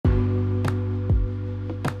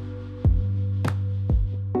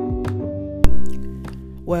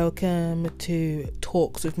Welcome to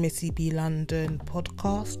Talks with Missy B. London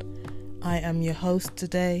podcast. I am your host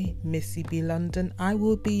today, Missy B. London. I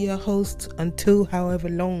will be your host until however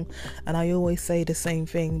long, and I always say the same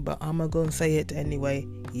thing, but I'm going to say it anyway.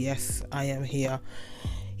 Yes, I am here.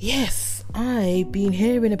 Yes, I've been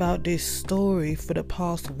hearing about this story for the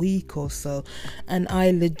past week or so, and I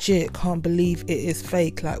legit can't believe it is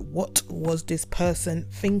fake. Like, what was this person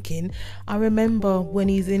thinking? I remember when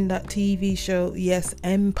he's in that TV show, yes,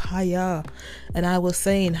 Empire, and I was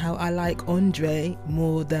saying how I like Andre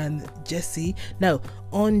more than Jesse. No,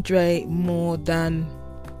 Andre more than...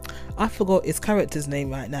 I forgot his character's name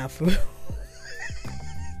right now, for real.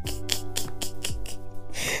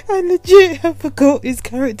 I legit have forgot his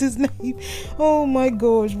character's name. Oh my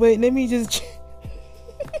gosh, wait, let me just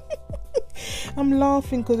I'm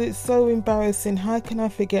laughing because it's so embarrassing. How can I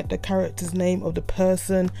forget the character's name of the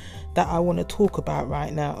person that I want to talk about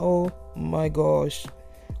right now? Oh my gosh,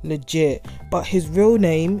 legit. But his real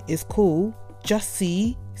name is called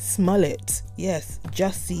Jussie Smollett. Yes,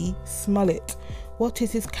 Jussie Smollett. What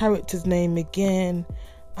is his character's name again?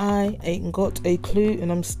 I ain't got a clue, and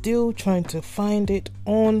I'm still trying to find it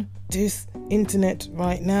on this internet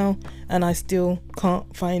right now, and I still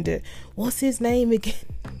can't find it. What's his name again?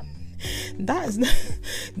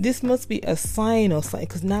 This must be a sign or something,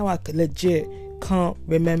 because now I legit can't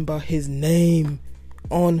remember his name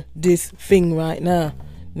on this thing right now.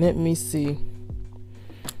 Let me see.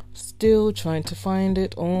 Still trying to find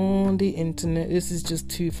it on the internet. This is just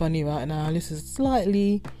too funny right now. This is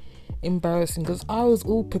slightly embarrassing because I was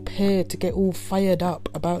all prepared to get all fired up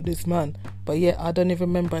about this man, but yet I don't even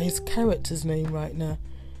remember his character's name right now.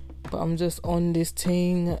 But I'm just on this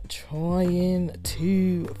thing trying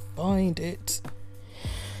to find it,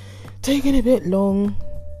 taking a bit long.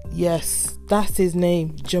 Yes, that's his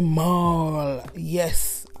name, Jamal.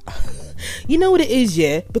 Yes. You know what it is,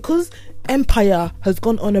 yeah, because Empire has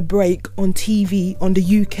gone on a break on TV on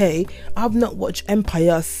the UK. I've not watched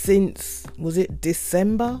Empire since, was it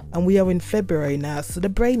December? And we are in February now, so the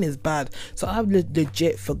brain is bad. So I've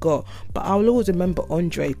legit forgot. But I'll always remember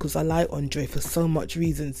Andre because I like Andre for so much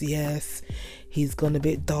reasons. Yes, he's gone a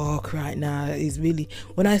bit dark right now. He's really,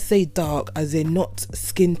 when I say dark, as in not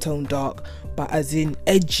skin tone dark, but as in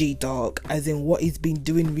edgy dark, as in what he's been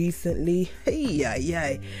doing recently.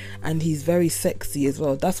 Hey. And he's very sexy as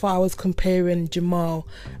well. That's why I was comparing Jamal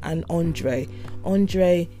and Andre.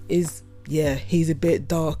 Andre is, yeah, he's a bit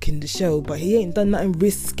dark in the show, but he ain't done nothing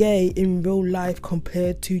risque in real life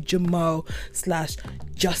compared to Jamal /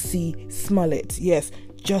 Jussie Smollett. Yes,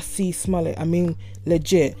 Jussie Smollett. I mean,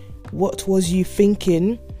 legit, what was you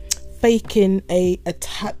thinking? Faking a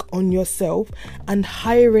attack on yourself and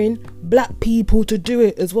hiring black people to do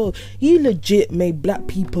it as well. You legit made black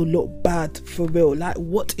people look bad, for real. Like,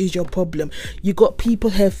 what is your problem? You got people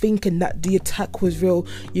here thinking that the attack was real.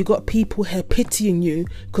 You got people here pitying you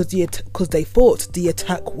because they thought the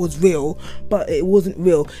attack was real, but it wasn't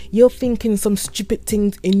real. You're thinking some stupid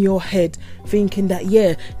things in your head, thinking that,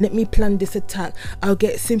 yeah, let me plan this attack, I'll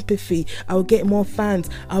get sympathy, I'll get more fans,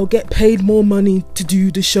 I'll get paid more money to do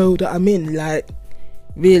the show that I'm in. Like,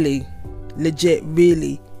 really, legit,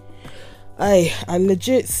 really. I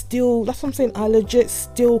legit still, that's what I'm saying, I legit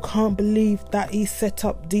still can't believe that he set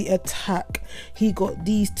up the attack. He got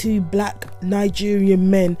these two black Nigerian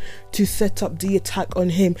men to set up the attack on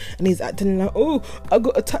him, and he's acting like, oh, I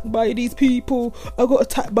got attacked by these people,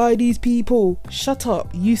 Shut up.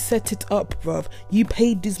 You set it up, bruv. You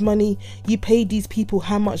paid this money, you paid these people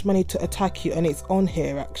how much money to attack you, and it's on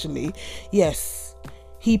here actually. Yes,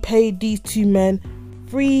 he paid these two men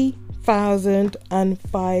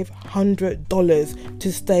 $3,500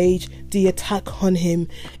 to stage the attack on him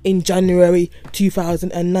in January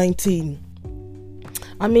 2019.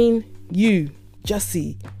 I mean, you,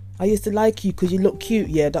 Jussie, I used to like you because you look cute.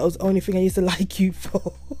 Yeah, that was the only thing I used to like you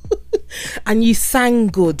for. And you sang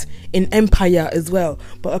good in Empire as well.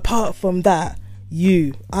 But apart from that,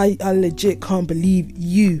 I legit can't believe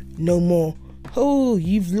you no more. Oh,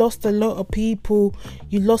 you've lost a lot of people.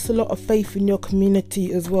 You lost a lot of faith in your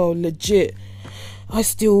community as well. Legit. I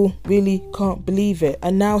still really can't believe it.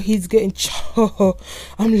 And now he's getting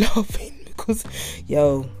I'm laughing because,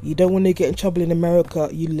 yo, you don't want to get in trouble in America.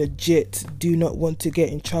 You legit do not want to get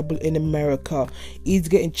in trouble in America. He's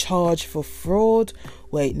getting charged for fraud.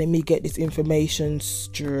 Wait, let me get this information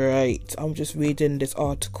straight. I'm just reading this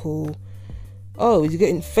article. Oh,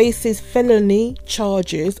 he's faces felony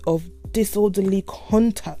charges of disorderly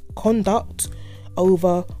conduct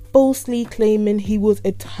over falsely claiming he was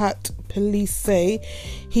attacked. Police say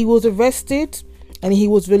he was arrested and he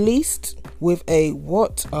was released with a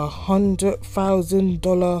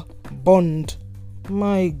 $100,000 bond.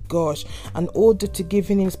 My gosh. An order to give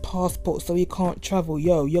him his passport so he can't travel.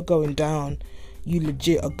 Yo, you're going down. You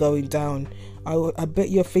legit are going down. I bet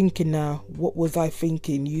you're thinking now, what was I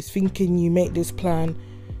thinking? You thinking you make this plan,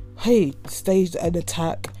 hey, stage an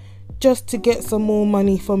attack just to get some more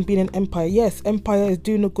money from being an Empire. Yes, Empire is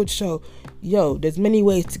doing a good show. Yo, there's many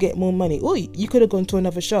ways to get more money. Oh, you could have gone to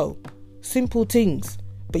another show. Simple things.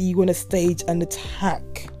 But you want to stage an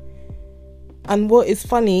attack. And what is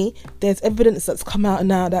funny, there's evidence that's come out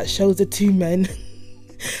now that shows the two men.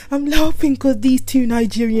 I'm laughing because these two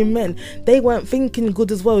Nigerian men, they weren't thinking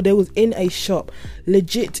good as well. They was in a shop,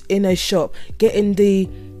 legit in a shop, getting the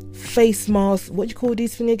face mask. What do you call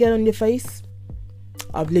these thing again on your face?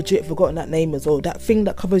 I've legit forgotten that name as well. That thing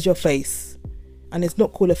that covers your face. And it's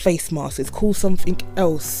not called a face mask. It's called something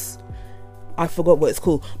else. I forgot what it's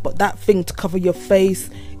called. But that thing to cover your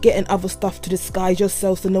face, getting other stuff to disguise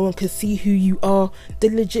yourself so no one can see who you are. They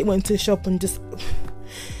legit went to the shop and just...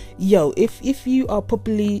 Yo, if you are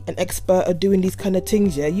probably an expert at doing these kind of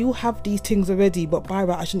things, yeah, you have these things already. But by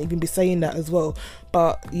right, I shouldn't even be saying that as well.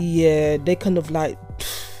 But yeah, they kind of like...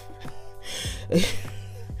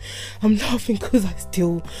 I'm laughing because I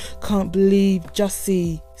still can't believe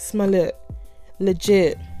Jussie Smollett.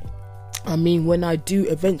 Legit. I mean, when I do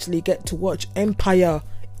eventually get to watch Empire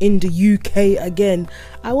in the UK again,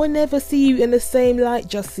 I will never see you in the same light,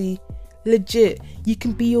 Jussie. Legit. You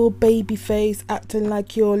can be your baby face, acting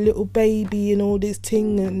like you're a little baby and all this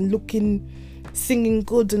thing and looking, singing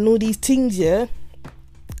good and all these things, yeah?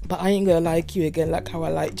 But I ain't gonna like you again like how I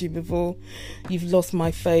liked you before. You've lost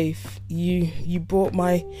my faith. You brought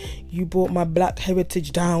my black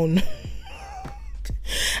heritage down.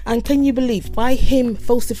 And can you believe, by him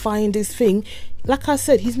falsifying this thing, like I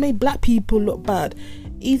said, he's made black people look bad.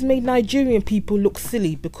 He's made Nigerian people look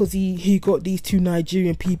silly because he got these two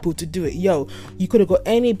Nigerian people to do it. Yo, you could have got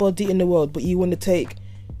anybody in the world, but you want to take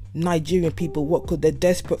Nigerian people. What could they're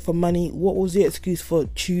desperate for money? What was the excuse for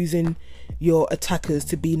choosing your attackers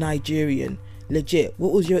to be Nigerian? Legit,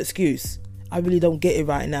 what was your excuse? I really don't get it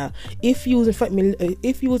right now. If you was in front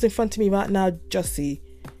of me right now, Jussie,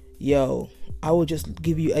 yo, I will just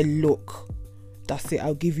give you a look. That's it.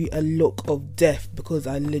 I'll give you a look of death because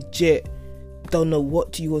I legit don't know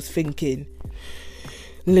what you was thinking.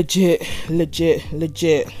 Legit.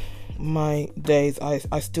 My days,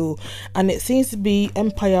 I still, and it seems to be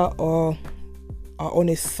Empire are on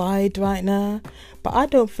his side right now, but I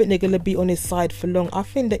don't think they're gonna be on his side for long. I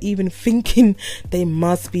think they're even thinking, they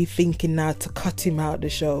must be thinking now to cut him out the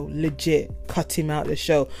show. Legit, cut him out the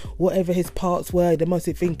show. Whatever his parts were, they must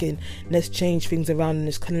be thinking, let's change things around and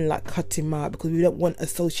just kind of like cut him out because we don't want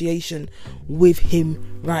association with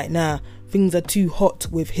him right now. Things are too hot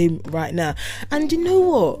with him right now. And you know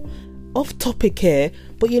what? Off topic here,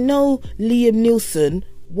 but you know Liam Neeson,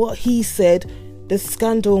 what he said, the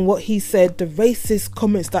scandal and what he said, the racist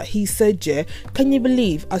comments that he said, yeah, can you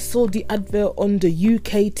believe I saw the advert on the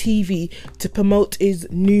UK TV to promote his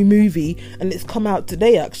new movie and it's come out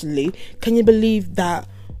today actually. Can you believe that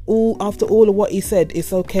after all of what he said,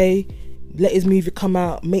 it's okay, let his movie come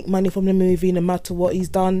out, make money from the movie no matter what he's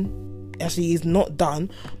done? Actually, he's not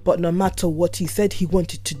done, but no matter what he said he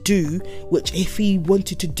wanted to do, which if he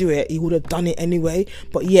wanted to do it, he would have done it anyway.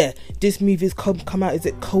 But yeah, this movie's come out, is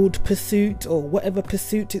it Cold Pursuit or whatever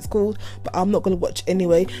pursuit it's called? But I'm not going to watch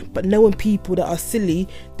anyway. But knowing people that are silly,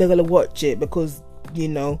 they're going to watch it because, you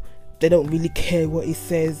know, they don't really care what he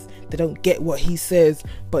says. They don't get what he says.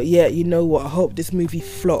 But yeah, you know what? I hope this movie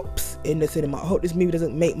flops in the cinema. I hope this movie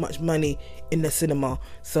doesn't make much money in the cinema.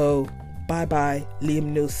 So bye-bye,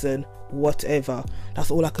 Liam Neeson. Whatever,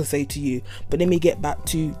 that's all I can say to you. But let me get back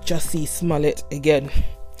to Jussie Smollett again.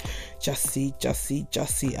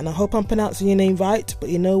 Jussie, and I hope I'm pronouncing your name right, but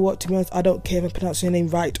you know what, to be honest, I don't care if I'm pronouncing your name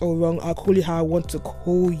right or wrong. I'll call you how I want to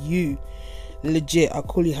call you. Legit, I'll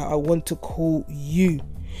call you how I want to call you.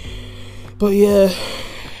 But yeah,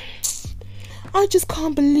 I just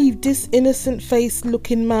can't believe this innocent face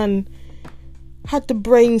looking man had the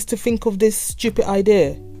brains to think of this stupid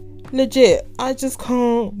idea. Legit, I just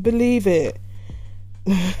can't believe it.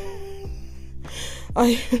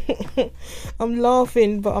 I'm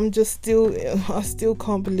laughing, but I still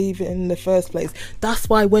can't believe it in the first place. That's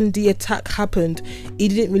why when the attack happened, he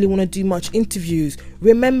didn't really want to do much interviews.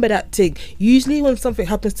 Remember that thing. Usually when something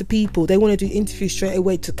happens to people, they want to do interviews straight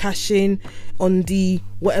away to cash in on the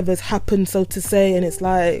whatever's happened, so to say, and it's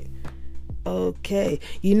like, okay,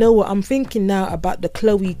 you know what, I'm thinking now about the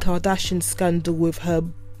Khloe Kardashian scandal with her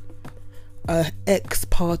her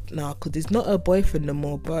ex-partner, because it's not her boyfriend no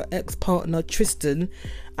more, but her ex-partner Tristan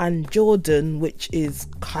and Jordan, which is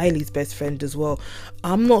Kylie's best friend as well.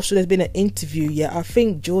 I'm not sure there's been an interview yet. I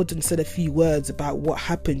think Jordan said a few words about what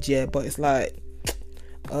happened, yeah, but it's like,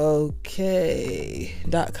 okay,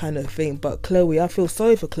 that kind of thing. But Chloe, I feel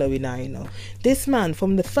sorry for Chloe now, you know. This man,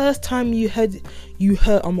 from the first time you heard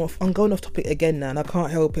I'm going off topic again now and I can't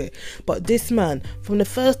help it, but this man, from the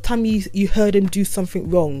first time you heard him do something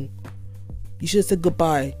wrong, you should have said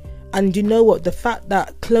goodbye. And you know what, the fact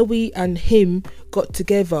that Chloe and him got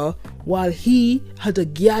together while he had a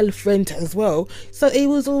girlfriend as well, so it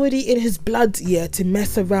was already in his blood, yeah, to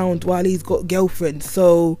mess around while he's got girlfriend.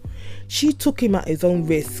 So she took him at his own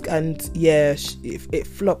risk, and yeah, it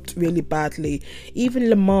flopped really badly. Even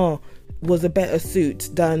Lamar was a better suit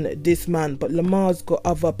than this man, but Lamar's got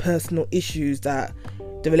other personal issues that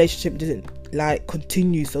the relationship didn't like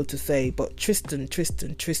continue, so to say. But Tristan,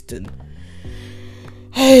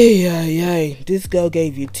 hey, this girl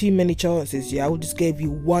gave you too many chances, yeah. I would just gave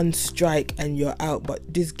you one strike and you're out.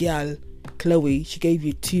 But this girl, Chloe, she gave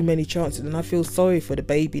you too many chances, and I feel sorry for the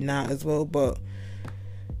baby now as well. But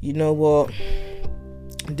you know what,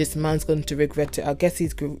 this man's going to regret it. I guess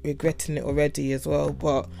he's regretting it already as well.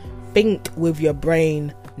 But think with your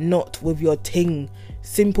brain, not with your ting.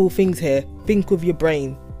 Simple things here. Think with your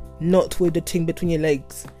brain, not with the ting between your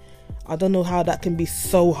legs. I don't know how that can be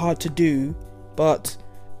so hard to do, but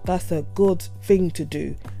that's a good thing to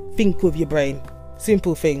do. Think with your brain.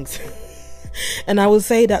 Simple things. And I will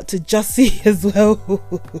say that to Jussie as well.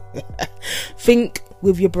 Think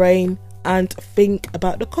with your brain and think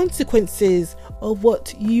about the consequences of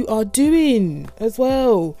what you are doing as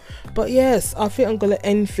well. But yes, I think I'm going to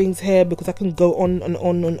end things here because I can go on and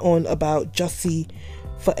on and on about Jussie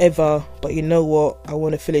forever. But you know what, I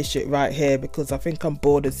want to finish it right here because I think I'm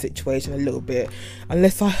bored of the situation a little bit.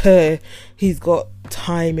 Unless I heard he's got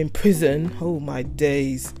time in prison, oh my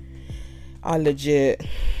days, I shouldn't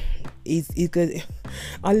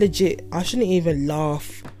even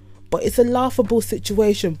laugh, but it's a laughable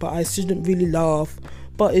situation, but I shouldn't really laugh.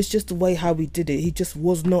 But it's just the way how he did it. He just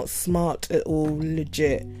was not smart at all,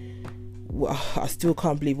 legit. Well, I still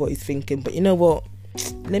can't believe what he's thinking. But you know what,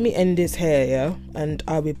 let me end this here, yeah, and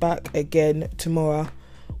I'll be back again tomorrow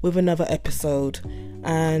with another episode.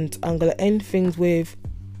 And I'm gonna end things with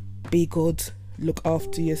be good, look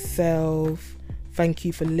after yourself, thank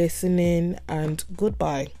you for listening, and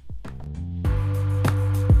goodbye.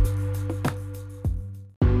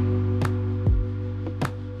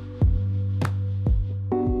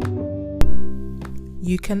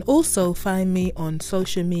 You can also find me on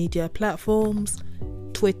social media platforms,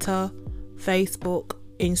 Twitter, Facebook,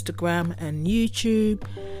 Instagram and YouTube.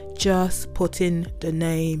 Just put in the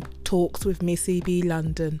name Talks with Missy B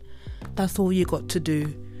London. That's all you got to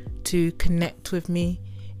do to connect with me,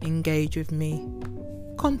 engage with me,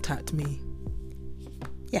 contact me.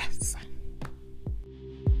 Yes.